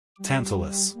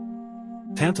Tantalus.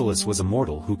 Tantalus was a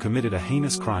mortal who committed a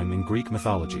heinous crime in Greek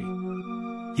mythology.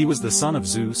 He was the son of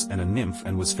Zeus and a nymph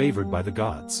and was favored by the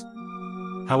gods.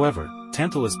 However,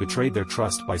 Tantalus betrayed their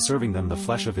trust by serving them the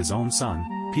flesh of his own son,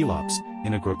 Pelops,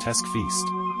 in a grotesque feast.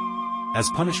 As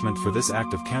punishment for this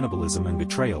act of cannibalism and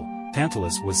betrayal,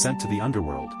 Tantalus was sent to the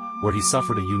underworld, where he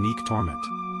suffered a unique torment.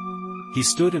 He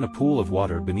stood in a pool of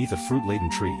water beneath a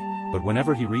fruit-laden tree, but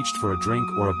whenever he reached for a drink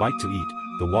or a bite to eat,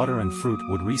 the water and fruit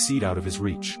would recede out of his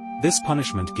reach. This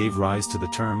punishment gave rise to the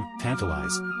term,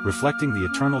 tantalize, reflecting the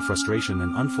eternal frustration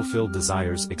and unfulfilled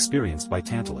desires experienced by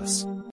Tantalus.